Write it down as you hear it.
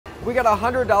We got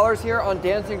 $100 here on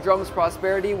Dancing Drums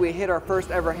Prosperity. We hit our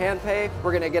first ever hand pay.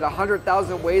 We're gonna get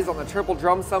 100,000 ways on the triple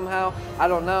drum somehow. I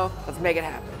don't know, let's make it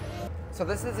happen. So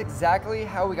this is exactly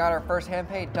how we got our first hand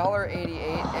pay,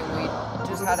 $1.88, and we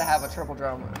just had to have a triple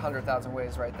drum 100,000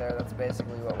 ways right there. That's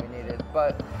basically what we needed.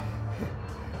 But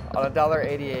on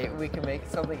 $1.88, we can make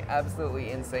something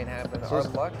absolutely insane happen. Our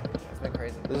luck has been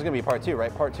crazy. This is gonna be part 2,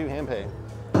 right? Part 2 hand pay.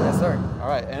 Yes, sir. All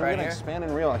right, and right we're gonna here. expand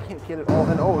and reel. I can't get it all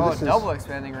in. Oh, this is double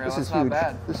expanding reel. This is That's huge. not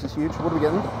bad. This is huge. What are we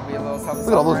getting? Be a little something.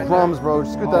 Look at all those right drums, there. bro.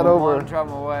 Just scoot that over. One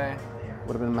drum away.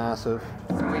 Would have been massive.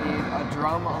 So we need a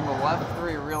drum on the left,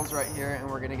 3 reels right here, and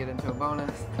we're gonna get into a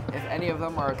bonus. If any of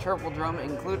them are a triple drum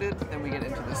included, then we get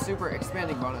into the super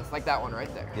expanding bonus, like that one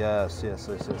right there. Yes.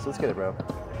 Let's get it, bro.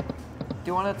 Do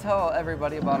you want to tell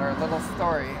everybody about our little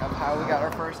story of how we got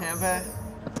our first hand pay?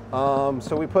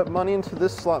 So we put money into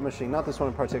this slot machine, not this one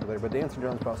in particular, but Dancing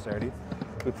Drums Prosperity.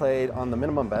 We played on the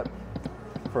minimum bet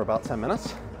for about 10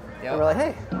 minutes. Yep. And we're like,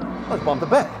 hey, let's bump the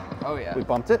bet. Oh yeah. We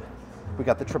bumped it. We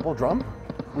got the triple drum.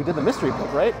 We did the mystery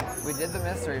pick, right? We did the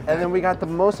mystery pick. And then we got the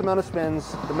most amount of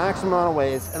spins, the maximum amount of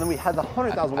ways, and then we had the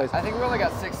 100,000 ways. I think we only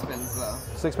got 6 spins though.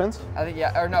 6 spins? I think,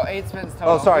 yeah, or no, 8 spins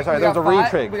total. Oh, sorry, there was a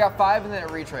retrig. We got 5 and then it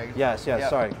retrigged. Yes, Yep.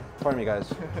 sorry. Pardon me, guys.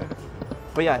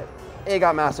 But yeah, it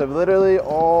got massive, literally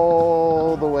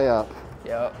all the way up.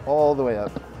 Yep. All the way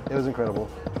up. It was incredible.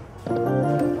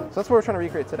 So that's what we're trying to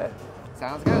recreate today.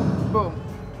 Sounds good. Boom.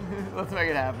 Let's make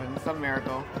it happen. Some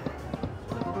miracle.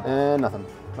 And nothing.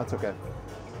 That's okay.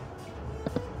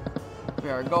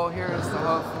 Yeah, our goal here is to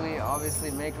hopefully, obviously,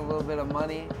 make a little bit of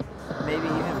money. Maybe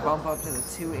even bump up to the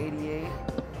 288.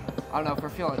 I don't know, if we're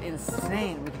feeling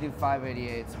insane, we could do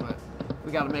 588s, but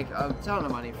we got to make a ton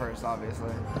of money first, obviously.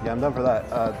 Yeah, I'm done for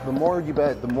that. The more you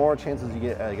bet, the more chances you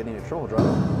get getting a triple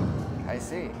drum. I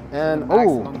see. And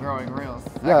maximum growing reels.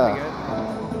 That yeah,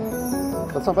 could be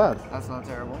good. That's not bad. That's not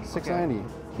terrible. 690.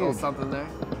 Okay. Little something there.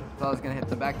 Thought I was gonna hit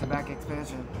the back-to-back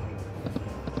expansion.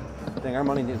 Dang, our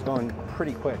money is going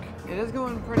pretty quick. It is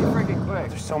going pretty freaking quick.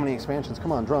 There's so many expansions.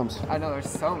 Come on, drums. I know there's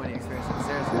so many expansions.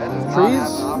 Seriously, that does not Trees,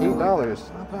 happen often.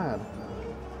 $8. Not bad.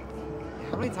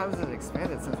 How many times has it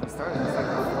expanded since we started? It's like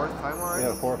the 4th time already?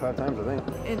 Yeah, 4 or 5 times, I think.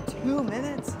 In 2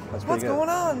 minutes? That's What's pretty good. going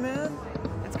on, man?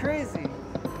 It's crazy.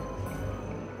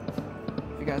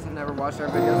 If you guys have never watched our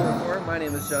videos before, my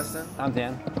name is Justin. I'm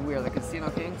Dan. And we are the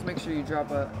Casino Kings. Make sure you drop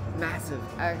a massive,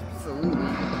 absolutely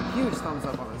huge thumbs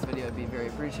up on this video. It'd be very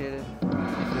appreciated. If you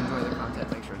enjoy the content,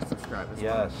 make sure to subscribe as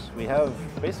well. Yes, we have,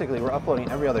 basically, we're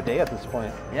uploading every other day at this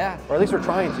point. Yeah. Or at least we're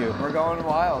trying to. We're going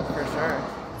wild, for sure.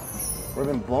 We've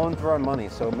been blowing through our money,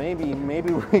 so maybe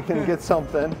we can get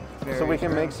something so we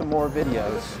can make some more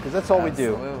videos. Because that's all we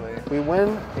do. We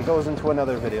win, it goes into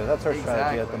another video. That's our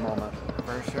strategy at the moment.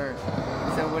 For sure.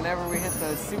 So whenever we hit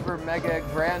the super mega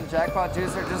grand jackpot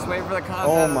juicer, just wait for the content.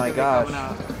 Oh my gosh.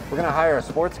 We're going to hire a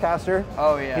sportscaster.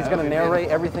 Oh yeah. He's going to narrate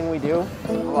everything we do.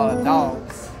 A lot of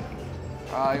dogs.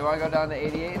 You want to go down to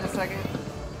 88 in a second?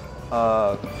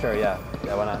 Sure, yeah.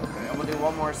 Yeah, why not? Okay, we'll do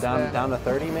one more spin. Down to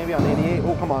 30 maybe on 88?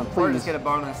 Oh, come on, please. Or just get a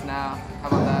bonus now. How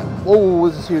about that? Oh,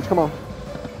 this is huge. Come on.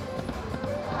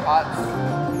 Pots.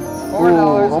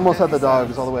 Ooh, almost had the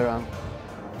dogs all the way around.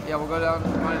 Yeah, we'll go down.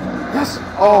 Yes!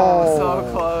 Oh,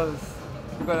 so close.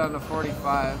 We'll go down to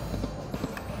 45.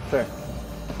 Sure.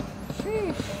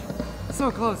 Sheesh.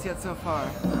 So close yet so far.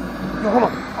 No, hold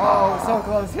on. Oh, so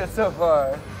close yet so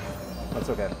far. That's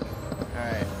okay.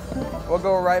 Alright. We'll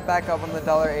go right back up on the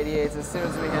 $1.88 as soon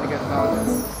as we hit a good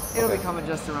bonus. It'll be coming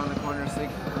just around the corner, so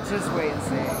just wait and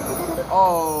see.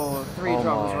 Oh, 3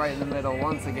 drums right in the middle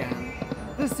once again.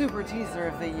 The super teaser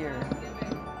of the year.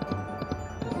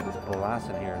 It's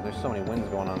blasting here. There's so many winds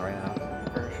going on right now.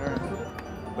 For sure.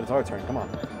 But it's our turn. Come on.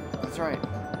 That's right.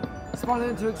 Spawn it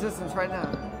into existence right now.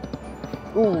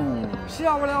 Ooh.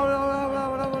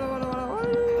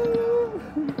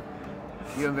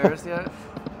 You embarrassed yet?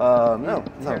 No.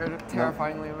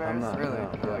 Terrifyingly embarrassed? I'm not, really? no.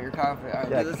 Oh, you're confident. I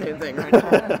Yeah. do the same thing right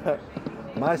now.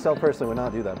 Myself personally would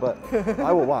not do that, but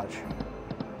I will watch.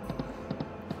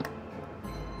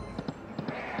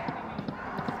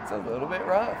 It's a little bit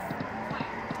rough.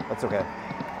 That's okay.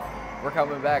 We're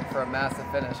coming back for a massive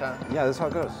finish, huh? Yeah, this is how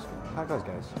it goes. How it goes,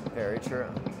 guys. Very true.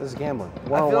 This is gambling.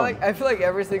 I feel like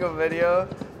every single video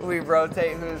we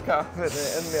rotate who's confident,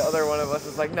 and the other one of us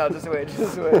is like, no, just wait,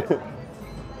 just wait.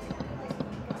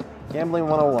 Gambling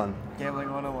 101. Gambling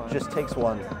 101. Just takes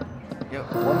one. Yep.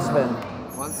 One spin.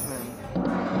 One spin.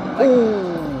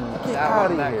 Ooh! Get out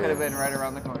of That here. could have been right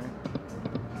around the corner.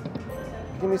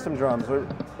 Give me some drums.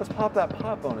 Let's pop that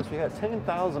pop bonus. We got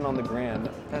 10,000 on the grand.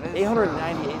 That is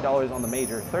 $898 on the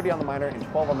major, 30 on the minor, and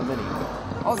 12 on the mini.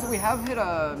 Also, we have hit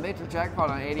a major jackpot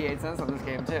on 88 cents on this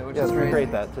game too, which is let's crazy.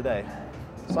 recreate that today.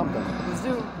 Something. Let's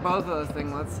do both of those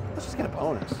things. Let's just get a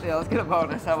bonus. Yeah, let's get a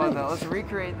bonus. How about that? Let's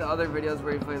recreate the other videos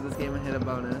where you played this game and hit a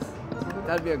bonus.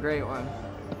 That'd be a great one.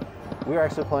 We were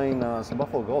actually playing some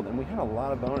Buffalo Gold, and we had a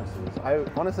lot of bonuses. I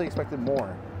honestly expected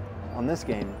more on this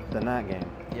game than that game.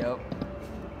 Yep.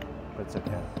 But it's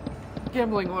okay.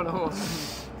 Gambling 101.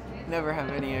 Never have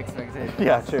any expectations.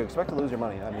 Yeah, true. Expect to lose your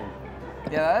money. I mean.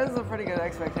 Yeah, that is a pretty good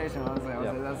expectation, honestly. I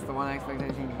would say that's the one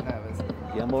expectation you should have is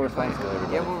gamble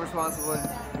responsibly. Gamble responsibly.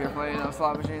 If you're playing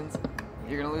slot machines,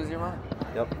 you're gonna lose your money.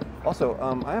 Yep. Also,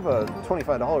 I have a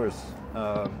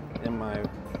 $25 in my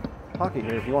pocket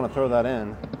here. If you want to throw that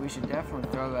in. We should definitely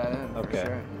throw that in. Okay. For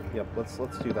sure. Yep. Let's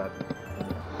do that.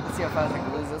 Let's see how fast I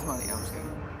can lose this money. I'm just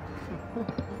kidding.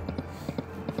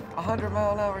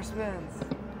 100-mile-an-hour spins.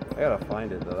 I gotta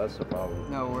find it though. That's the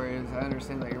problem. No worries. I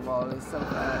understand that your wallet is so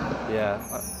fat. Yeah.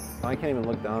 I can't even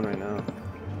look down right now.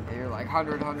 Yeah, you're like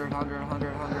 100, 100, 100, 100,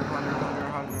 100, 100,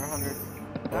 100, 100, 100.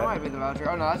 That might be the voucher.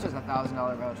 Oh no, that's just a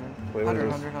 $1,000 voucher. Wait, 100,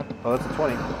 100, 100. Oh, that's a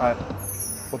 20. All right.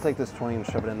 We'll take this 20 and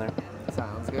shove it in there.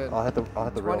 Sounds good. I'll hit the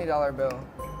 $20 bill.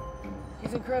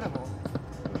 He's incredible.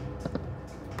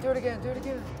 Do it again. Do it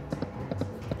again.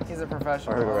 He's a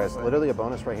professional. All right, guys. Literally a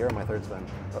bonus right here on my third spin.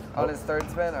 On his third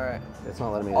spin? All right. It's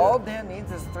not letting me All do it. Dan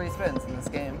needs is 3 spins in this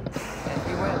game, and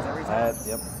he wins every time.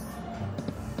 Yep.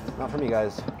 Not for me,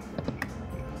 guys.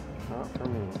 Not for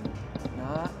me.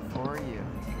 Not for you.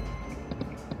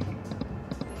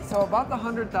 So about the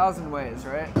 100,000 ways,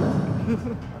 right?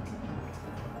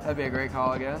 That'd be a great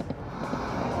call again.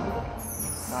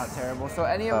 Not terrible. So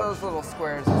any of those little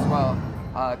squares as well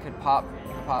could pop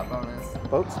the pot bonus.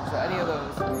 Boats? So any of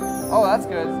those. Oh, that's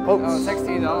good. Boats. Oh,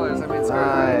 $16. I mean,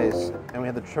 nice. And we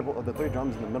had the 3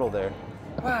 drums in the middle there.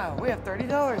 Wow, we have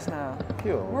 $30 now.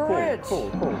 Cool. We're rich. Cool.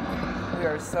 We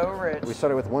are so rich. We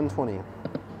started with 120.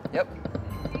 Yep.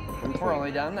 We're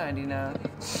only down 90 now.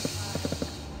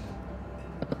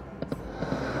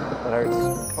 That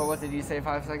hurts. But what did you say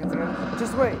 5 seconds ago?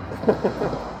 Just wait.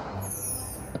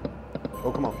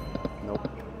 Oh, come on. Nope.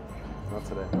 Not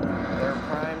today. They're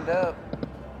primed up.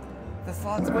 The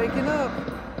slot's waking up.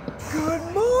 Good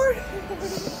morning.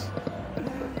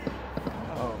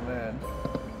 Oh, man.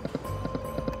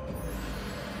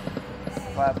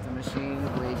 Slap the machine.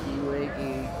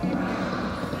 Wakey.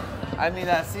 I mean,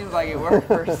 that seems like it worked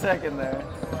for a second there.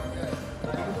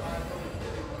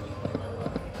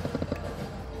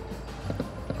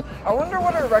 I wonder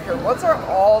what our record, what's our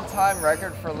all-time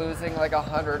record for losing like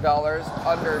 $100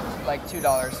 under like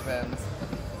 $2 spins?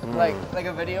 Like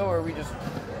a video where we just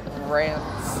ran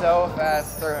so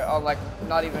fast through on like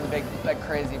not even big, like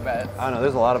crazy bets. I don't know,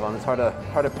 there's a lot of them. It's hard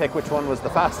to pick which one was the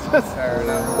fastest. Fair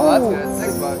enough. Well, that's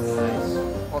good, $6. Nice.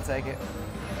 We'll take it.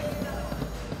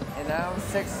 And now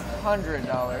 $600.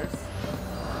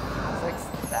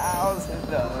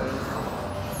 $6,000.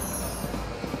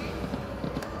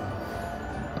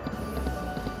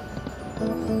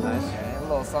 Nice. Okay, a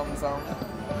little something.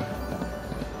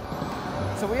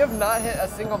 So we have not hit a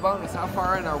single bonus. How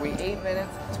far in are we? 8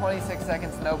 minutes, 26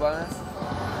 seconds, no bonus.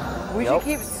 We should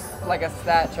keep like a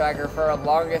stat tracker for a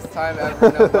longest time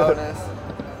ever, no bonus.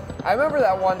 I remember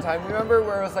that one time. Remember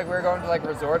where it was like we were going to like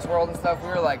Resorts World and stuff? We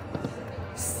were like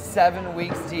 7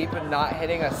 weeks deep and not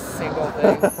hitting a single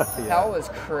thing. That was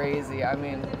crazy. I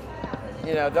mean,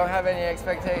 you know, don't have any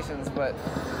expectations, but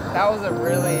that was a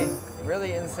really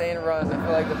insane run. I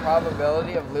feel like the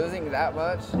probability of losing that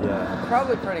much is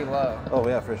probably pretty low. Oh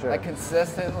yeah, for sure. Like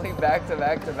consistently back to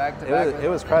back. It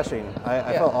was crushing.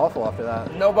 I felt awful after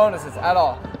that. No bonuses at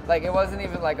all. Like it wasn't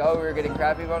even like, oh, we were getting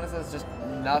crappy bonuses, just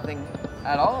nothing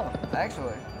at all,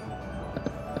 actually.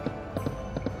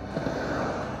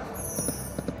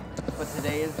 But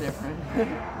today is different.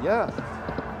 Yeah.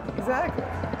 Exactly.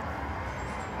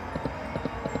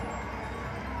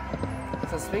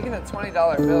 So speaking of $20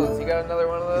 bills, you got another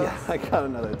one of those? Yeah, I got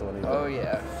another 20. Oh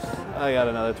yeah. I got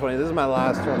another 20. This is my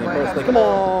last 20 Might personally. have Come to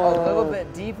on. go a little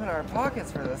bit deep in our pockets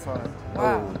for this one.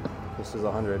 Wow. Oh, this is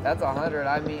 100. That's 100.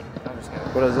 I mean, I'm just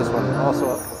kidding. What is this one?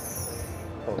 Also,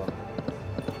 hold on.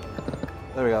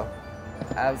 There we go.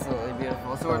 Absolutely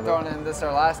beautiful. So we're throwing in this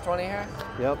our last 20 here?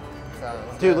 Yep.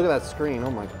 Sounds Dude, good. look at that screen.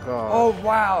 Oh my god. Oh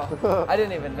wow. I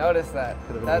didn't even notice that.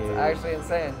 That's huge. actually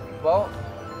insane. Well,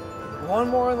 one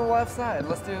more on the left side.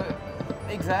 Let's do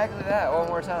exactly that one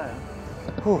more time.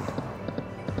 Whew.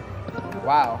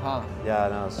 Wow, huh? Yeah,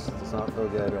 no, it does not feel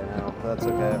good right now. But that's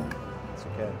okay. It's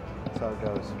okay. That's how it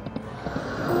goes.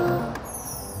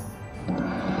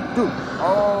 Dude.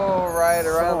 Oh, right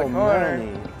around the corner.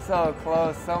 Many. So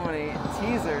close. So many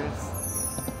teasers.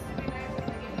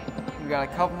 We got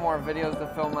a couple more videos to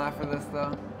film after this,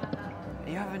 though.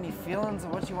 Do you have any feelings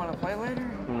of what you want to play later?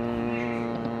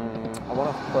 I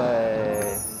want to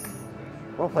play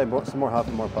some more Huff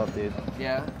and More Puff, dude.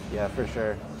 Yeah? Yeah, for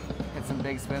sure. Get some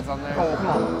big spins on there. Oh, come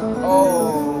on.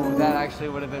 Oh, that actually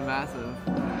would have been massive.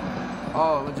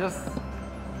 Oh, just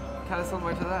kind of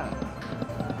similar to that.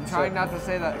 I'm trying not to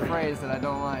say that phrase that I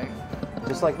don't like.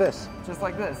 Just like this. Just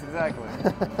like this, exactly.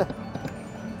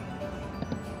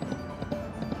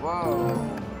 Whoa.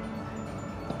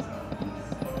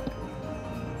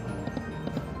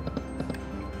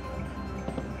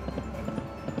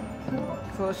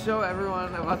 So let's show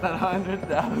everyone about that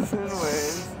 100,000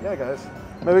 ways. Yeah, guys.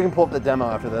 Maybe we can pull up the demo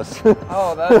after this.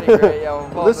 Oh, that'd be great.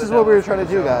 Yeah, well, this is what we were trying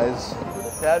to do, guys.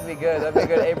 That'd be good. That'd be a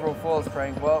good April Fool's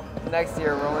prank. Well, next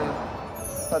year we're only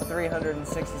about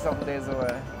 360 something days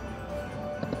away.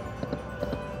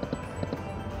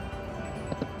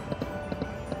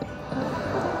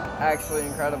 Actually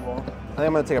incredible. I think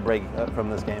I'm gonna take a break from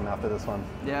this game after this one.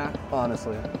 Yeah?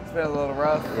 Honestly. It's been a little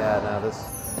rough. Yeah, no, this...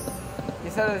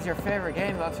 You said it was your favorite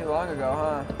game not too long ago,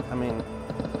 huh? I mean,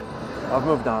 I've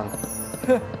moved on.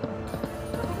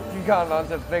 You've gone on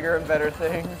to bigger and better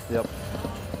things. Yep.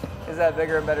 Is that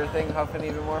bigger and better thing huffing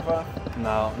even more puff?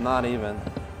 No, not even.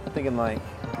 I'm thinking like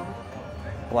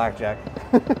blackjack.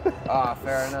 Ah,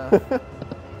 fair enough.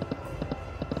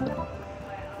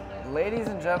 Ladies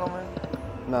and gentlemen.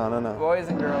 No, no, no. Boys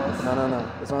and girls. No, no, no.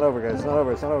 It's not over, guys. It's not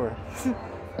over. It's not over.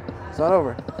 It's not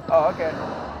over. Oh, okay.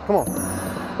 Come on.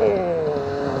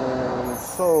 Oh,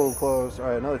 so close. All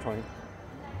right, another 20.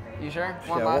 You sure?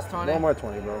 One last 20? One more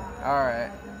 20, bro. All right.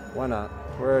 Why not?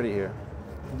 We're already here.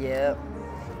 Yep.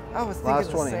 I was thinking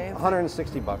last 20. the same.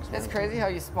 160 bucks. Man. It's crazy how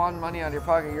you spawn money out of your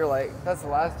pocket. You're like, that's the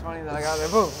last 20 that I got there.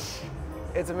 Boom.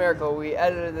 It's a miracle. We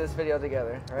edited this video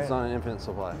together, right? It's not an infinite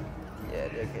supply. Yeah,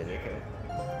 JK.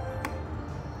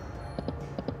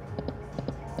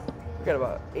 We got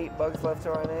about $8 left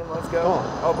to our name. Let's go.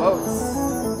 Oh,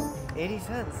 boats. 80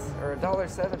 cents or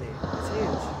 $1.70. It's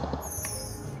huge.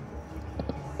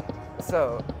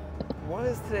 So, what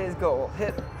is today's goal?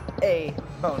 Hit a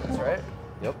bonus, right?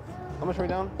 Yep. How much are we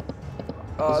down?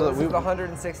 This is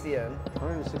 160 yen.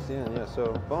 160 yen, yeah.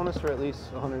 So bonus for at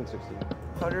least 160.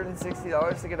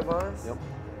 $160 to get a bonus? Yep.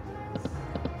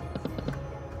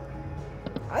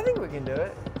 I think we can do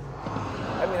it.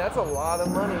 I mean, that's a lot of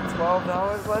money.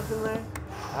 $12 left in there?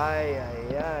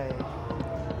 Aye.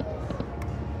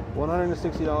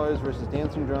 $160 versus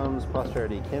Dancing Drums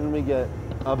Prosperity. Can we get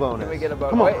a bonus? Can we get a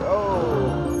bonus? Wait,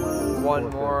 oh. One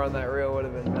more on that reel would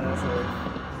have been massive.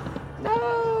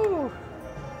 No!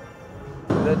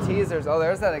 The teasers. Oh,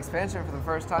 there's that expansion for the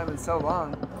first time in so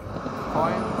long.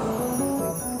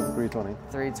 Coins. 320.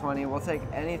 320. We'll take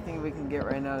anything we can get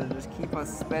right now to just keep us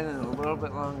spinning a little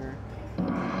bit longer.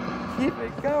 Keep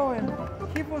it going.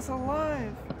 Keep us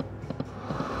alive.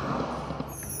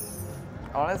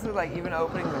 Honestly, like even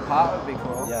opening the pot would be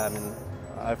cool. Yeah, I mean,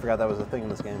 I forgot that was a thing in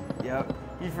this game. Yep.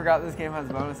 You forgot this game has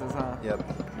bonuses, huh? Yep.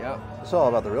 Yep. It's all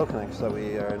about the real connects that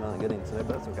we are not getting today,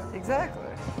 but it's okay. Exactly.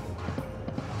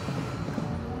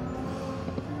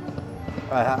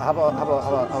 All right, how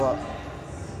about?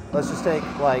 Let's just take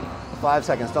like 5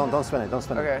 seconds. Don't spin it. Don't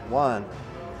spin it. Okay. 1,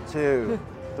 2,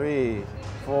 3,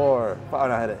 4, 5. Oh,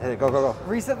 no, hit it. Go.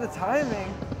 Reset the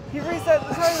timing. He reset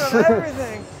the timing on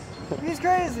everything. He's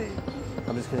crazy.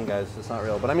 I'm just kidding, guys. It's not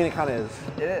real, but I mean, it kind of is.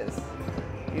 It is.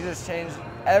 You just changed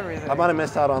everything. I might have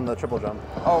missed out on the triple jump.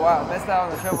 Oh wow, missed out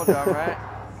on the triple jump, right?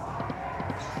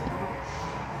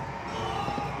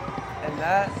 And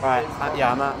that. All right.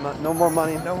 Yeah, I'm not. No more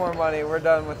money. No more money. We're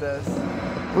done with this.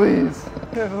 Please.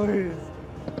 Please.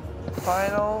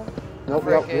 Final.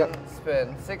 Nope. Yep.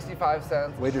 Spin. 65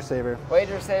 cents. Wager saver.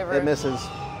 Wager saver. It misses.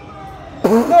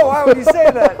 No, why would you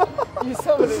say that? You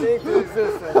summoned an ink to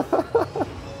existence.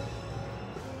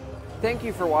 Thank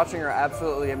you for watching our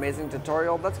absolutely amazing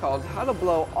tutorial that's called How to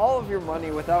Blow All of Your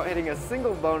Money Without Hitting a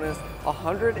Single Bonus,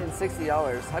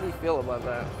 $160. How do you feel about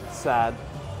that? Sad.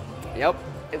 Yep.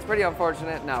 It's pretty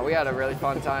unfortunate. No, we had a really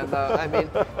fun time though. I mean,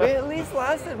 we at least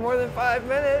lasted more than 5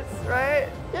 minutes, right?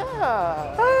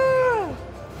 Yeah. Ah.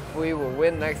 We will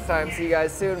win next time. See you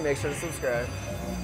guys soon. Make sure to subscribe.